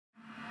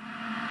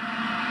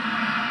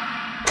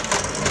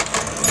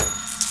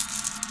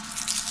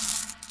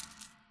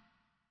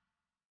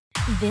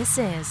This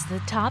is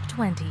the top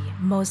 20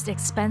 most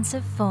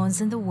expensive phones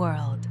in the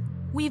world.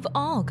 We've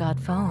all got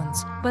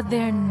phones, but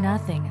they're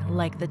nothing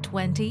like the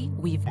 20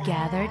 we've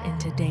gathered in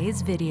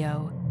today's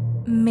video.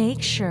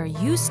 Make sure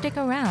you stick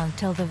around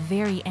till the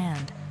very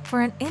end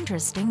for an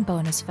interesting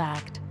bonus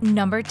fact.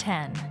 Number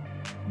 10.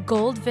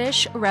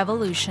 Goldfish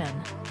Revolution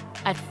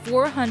at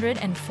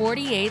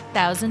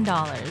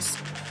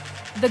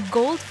 $448,000. The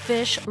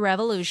Goldfish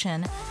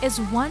Revolution is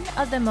one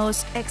of the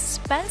most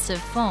expensive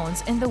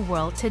phones in the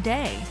world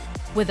today,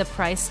 with a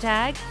price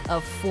tag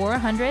of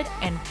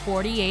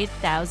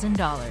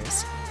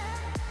 $448,000.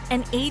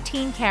 An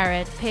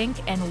 18-karat pink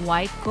and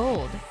white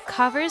gold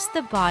covers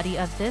the body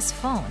of this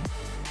phone.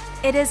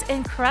 It is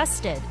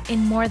encrusted in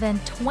more than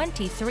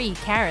 23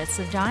 carats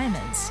of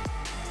diamonds.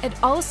 It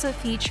also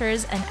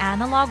features an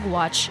analog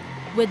watch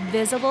with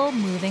visible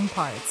moving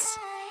parts.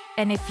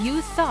 And if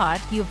you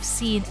thought you've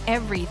seen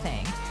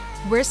everything,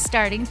 we're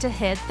starting to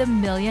hit the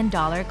 $1 million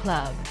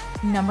club.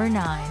 Number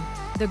 9.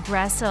 The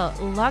Gresso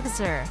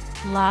Luxor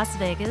Las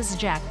Vegas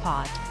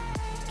Jackpot,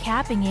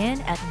 capping in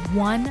at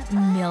 $1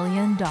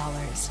 million.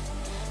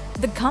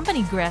 The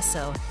company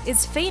Gresso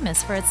is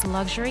famous for its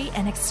luxury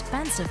and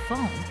expensive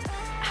phone.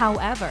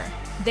 However,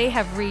 they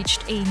have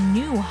reached a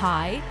new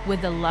high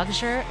with the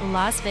Luxor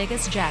Las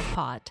Vegas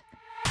Jackpot.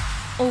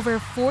 Over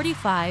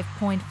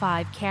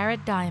 45.5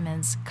 carat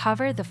diamonds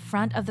cover the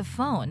front of the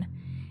phone,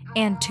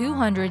 and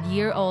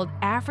 200-year-old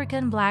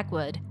African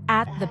blackwood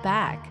at the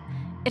back.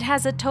 It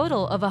has a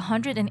total of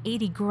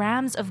 180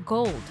 grams of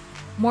gold.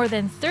 More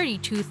than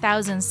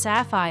 32,000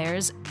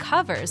 sapphires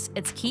covers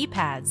its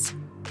keypads.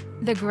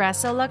 The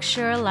Gresso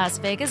Luxor Las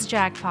Vegas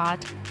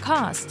Jackpot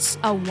costs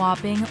a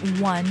whopping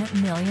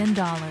 $1 million.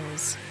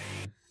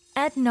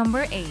 At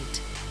number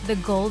 8, the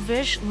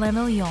Goldfish Le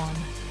Million,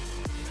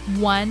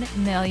 $1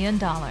 million.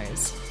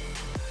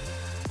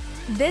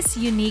 This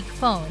unique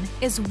phone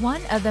is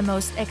one of the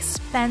most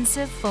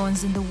expensive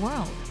phones in the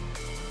world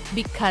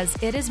because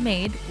it is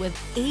made with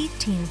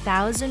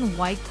 18,000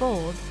 white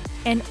gold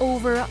and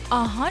over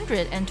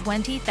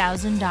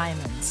 120,000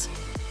 diamonds.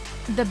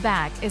 The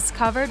back is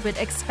covered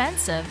with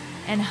expensive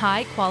and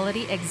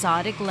high-quality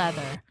exotic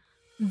leather.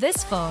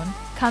 This phone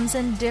comes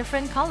in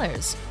different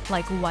colors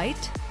like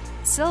white,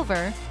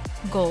 silver,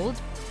 gold,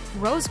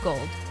 rose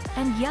gold,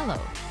 and yellow.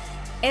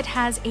 It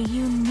has a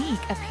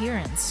unique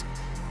appearance.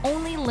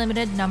 Only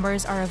limited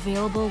numbers are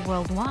available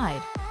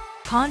worldwide,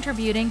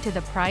 contributing to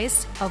the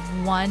price of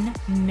 $1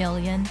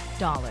 million.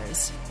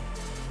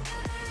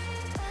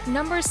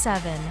 Number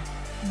 7.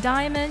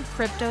 Diamond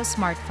Crypto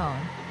Smartphone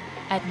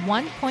at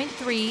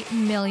 $1.3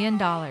 million.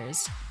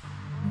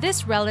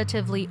 This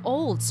relatively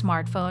old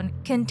smartphone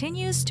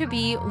continues to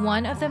be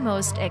one of the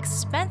most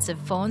expensive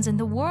phones in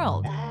the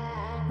world.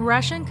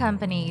 Russian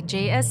company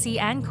JSC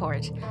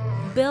Ancourt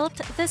built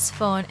this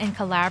phone in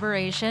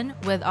collaboration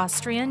with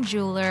Austrian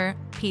jeweler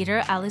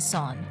Peter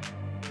Alisson.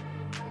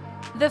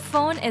 The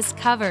phone is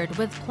covered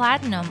with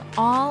platinum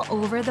all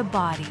over the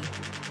body.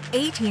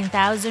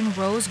 18,000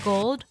 rose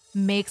gold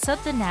makes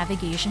up the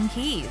navigation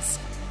keys.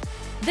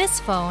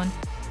 This phone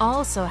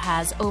also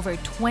has over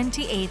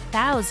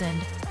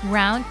 28,000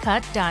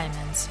 round-cut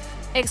diamonds,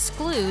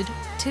 exclude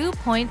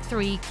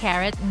 2.3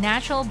 carat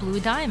natural blue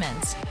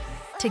diamonds.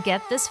 To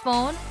get this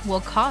phone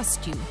will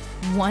cost you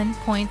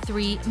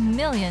 $1.3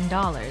 million.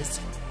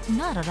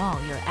 Not at all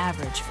your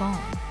average phone.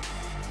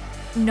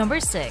 Number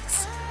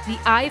 6. The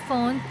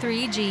iPhone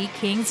 3G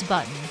King's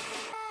Button,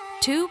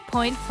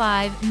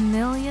 $2.5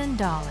 million.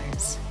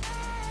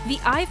 The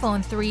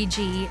iPhone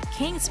 3G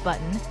King's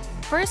Button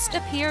first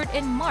appeared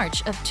in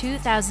March of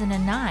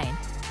 2009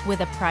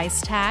 with a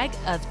price tag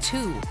of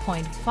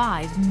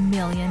 $2.5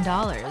 million.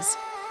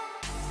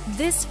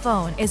 This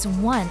phone is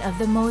one of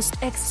the most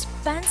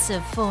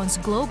expensive phones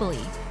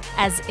globally,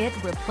 as it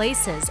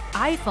replaces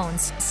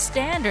iPhone's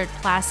standard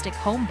plastic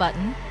home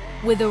button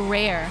with a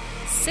rare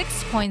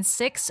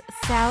 6.6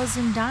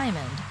 thousand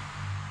diamond.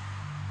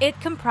 It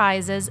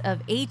comprises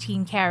of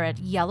 18-karat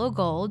yellow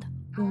gold,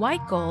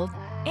 white gold,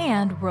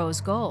 and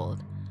rose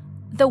gold.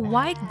 The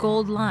white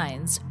gold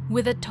lines,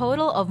 with a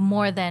total of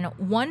more than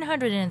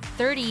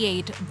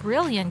 138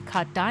 brilliant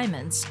cut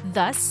diamonds.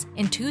 Thus,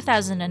 in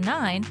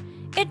 2009,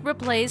 it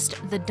replaced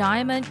the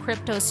Diamond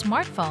Crypto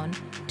Smartphone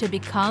to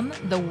become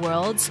the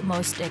world's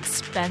most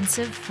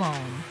expensive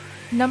phone.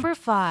 Number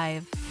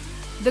 5.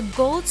 The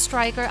Gold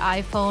Striker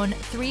iPhone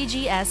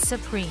 3GS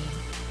Supreme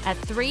at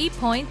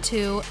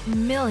 $3.2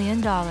 million.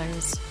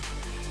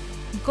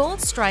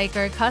 Gold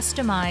Striker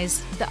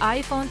customized the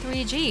iPhone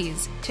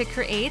 3Gs to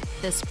create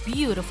this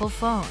beautiful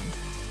phone.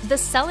 The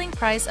selling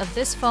price of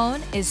this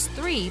phone is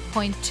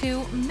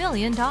 $3.2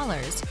 million,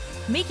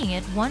 making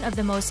it one of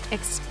the most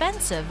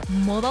expensive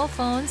mobile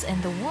phones in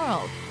the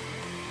world.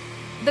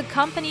 The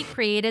company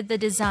created the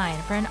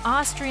design for an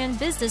Austrian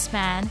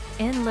businessman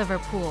in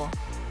Liverpool.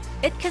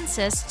 It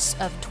consists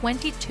of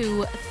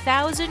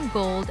 22,000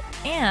 gold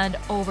and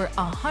over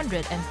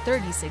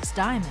 136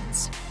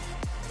 diamonds.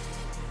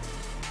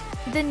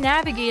 The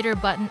navigator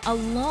button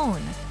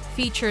alone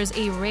features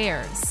a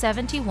rare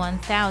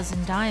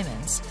 71,000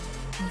 diamonds.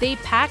 They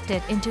packed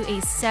it into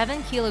a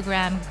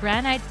 7-kilogram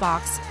granite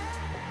box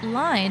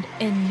lined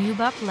in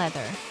nubuck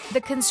leather.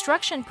 The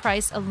construction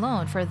price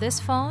alone for this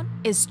phone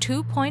is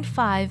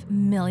 $2.5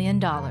 million.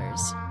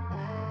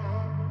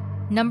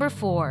 Number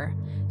 4.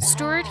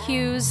 Stuart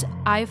Hughes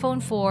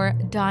iPhone 4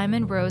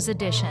 Diamond Rose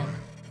Edition,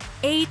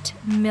 $8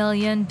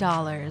 million.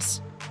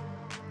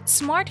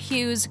 Smart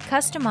Hughes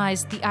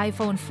customized the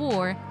iPhone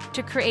 4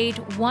 to create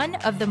one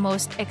of the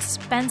most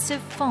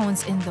expensive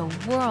phones in the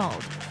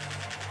world.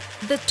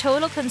 The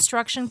total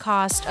construction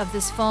cost of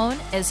this phone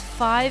is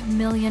 £5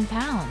 million.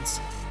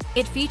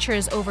 It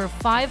features over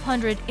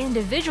 500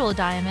 individual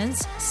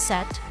diamonds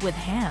set with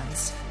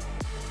hands.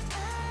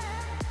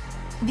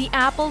 The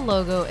Apple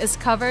logo is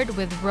covered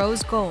with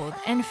rose gold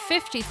and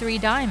 53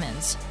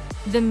 diamonds.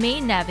 The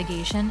main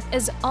navigation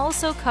is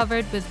also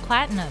covered with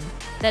platinum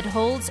that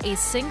holds a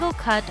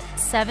single-cut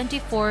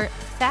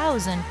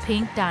 74,000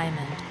 pink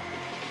diamond.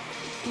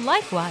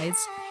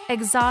 Likewise,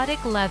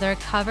 exotic leather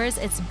covers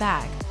its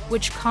back,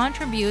 which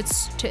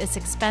contributes to its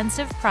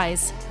expensive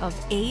price of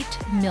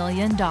 $8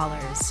 million.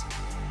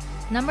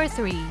 Number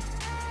 3.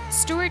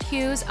 Stuart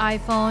Hughes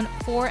iPhone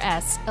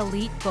 4S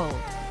Elite Gold,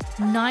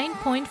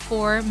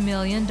 $9.4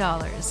 million.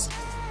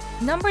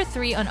 Number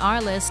 3 on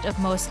our list of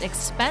most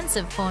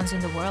expensive phones in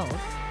the world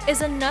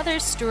is another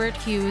Stuart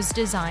Hughes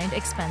designed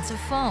expensive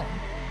phone.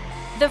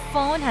 The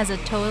phone has a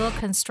total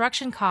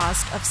construction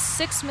cost of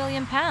 £6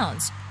 million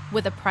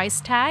with a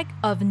price tag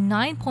of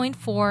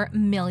 $9.4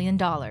 million.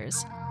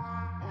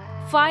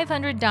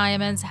 500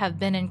 diamonds have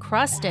been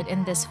encrusted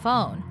in this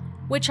phone,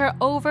 which are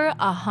over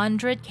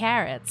 100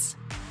 carats.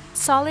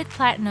 Solid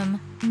platinum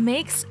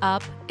makes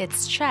up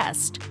its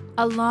chest,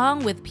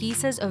 along with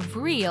pieces of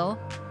real,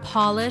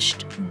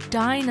 polished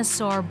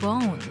dinosaur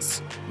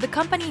bones. The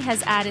company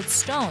has added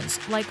stones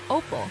like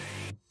opal,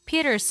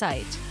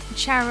 petersite,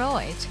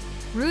 charoite,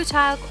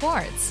 rutile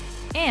quartz,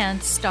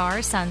 and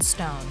star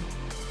sunstone.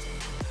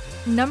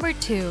 Number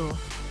 2.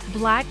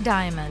 Black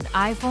Diamond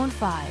iPhone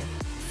 5,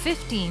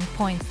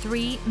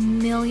 $15.3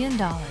 million.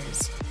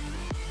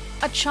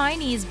 A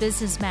Chinese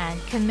businessman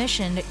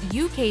commissioned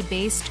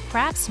UK-based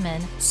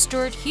craftsman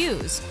Stuart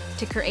Hughes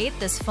to create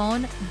this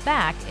phone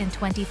back in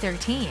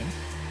 2013.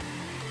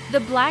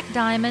 The Black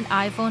Diamond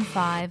iPhone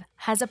 5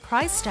 has a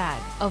price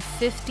tag of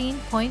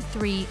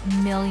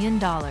 $15.3 million.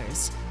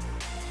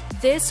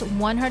 This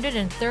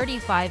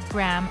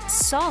 135-gram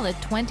solid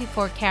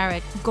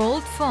 24-karat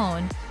gold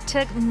phone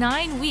took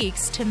 9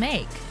 weeks to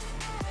make.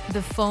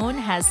 The phone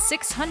has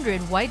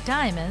 600 white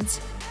diamonds,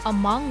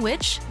 among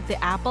which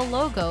the Apple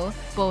logo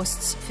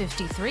boasts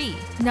 53.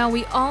 Now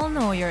we all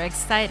know you're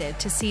excited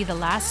to see the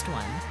last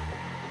one.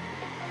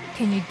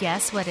 Can you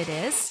guess what it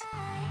is?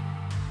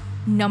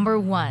 Number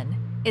 1.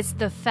 It's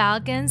the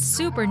Falcon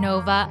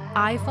Supernova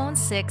iPhone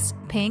 6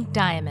 Pink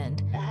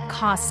Diamond,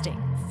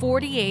 costing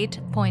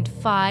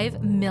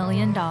 $48.5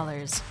 million.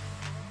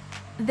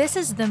 This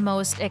is the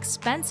most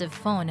expensive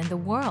phone in the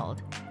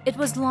world. It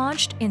was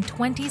launched in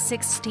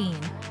 2016.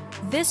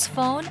 This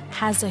phone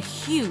has a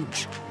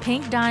huge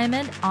pink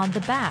diamond on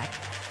the back.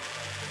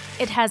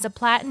 It has a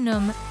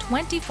platinum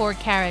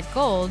 24-karat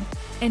gold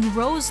and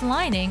rose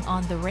lining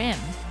on the rim.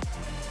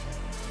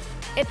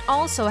 It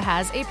also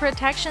has a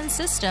protection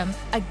system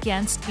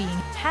against being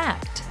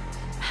hacked.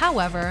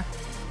 However,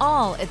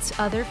 all its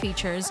other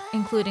features,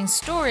 including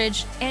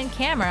storage and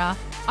camera,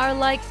 are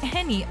like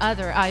any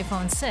other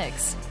iPhone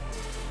 6.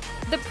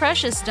 The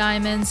precious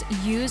diamonds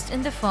used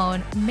in the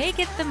phone make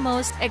it the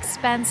most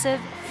expensive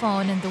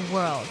phone in the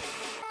world.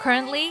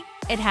 Currently,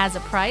 it has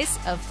a price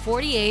of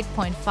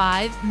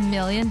 $48.5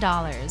 million.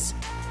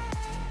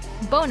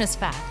 Bonus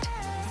fact: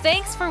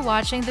 thanks for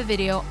watching the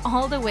video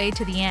all the way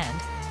to the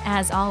end.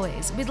 As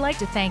always, we'd like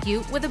to thank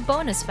you with a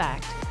bonus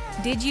fact.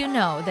 Did you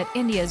know that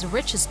India's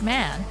richest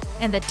man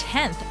and the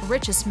 10th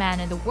richest man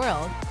in the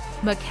world,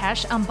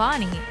 Mukesh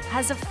Ambani,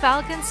 has a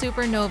Falcon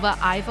Supernova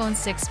iPhone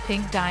 6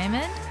 Pink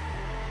Diamond?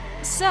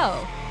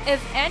 So,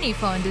 if any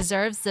phone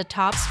deserves the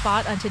top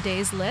spot on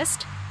today's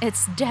list,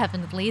 it's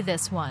definitely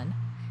this one.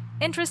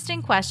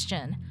 Interesting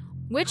question.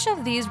 Which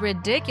of these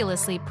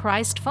ridiculously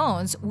priced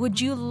phones would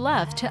you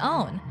love to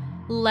own?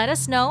 Let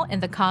us know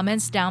in the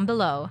comments down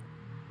below.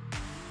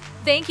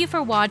 Thank you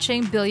for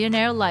watching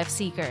Billionaire Life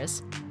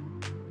Seekers.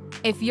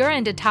 If you're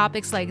into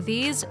topics like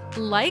these,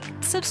 like,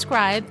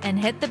 subscribe, and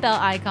hit the bell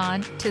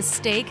icon to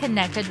stay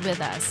connected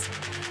with us.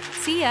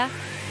 See ya!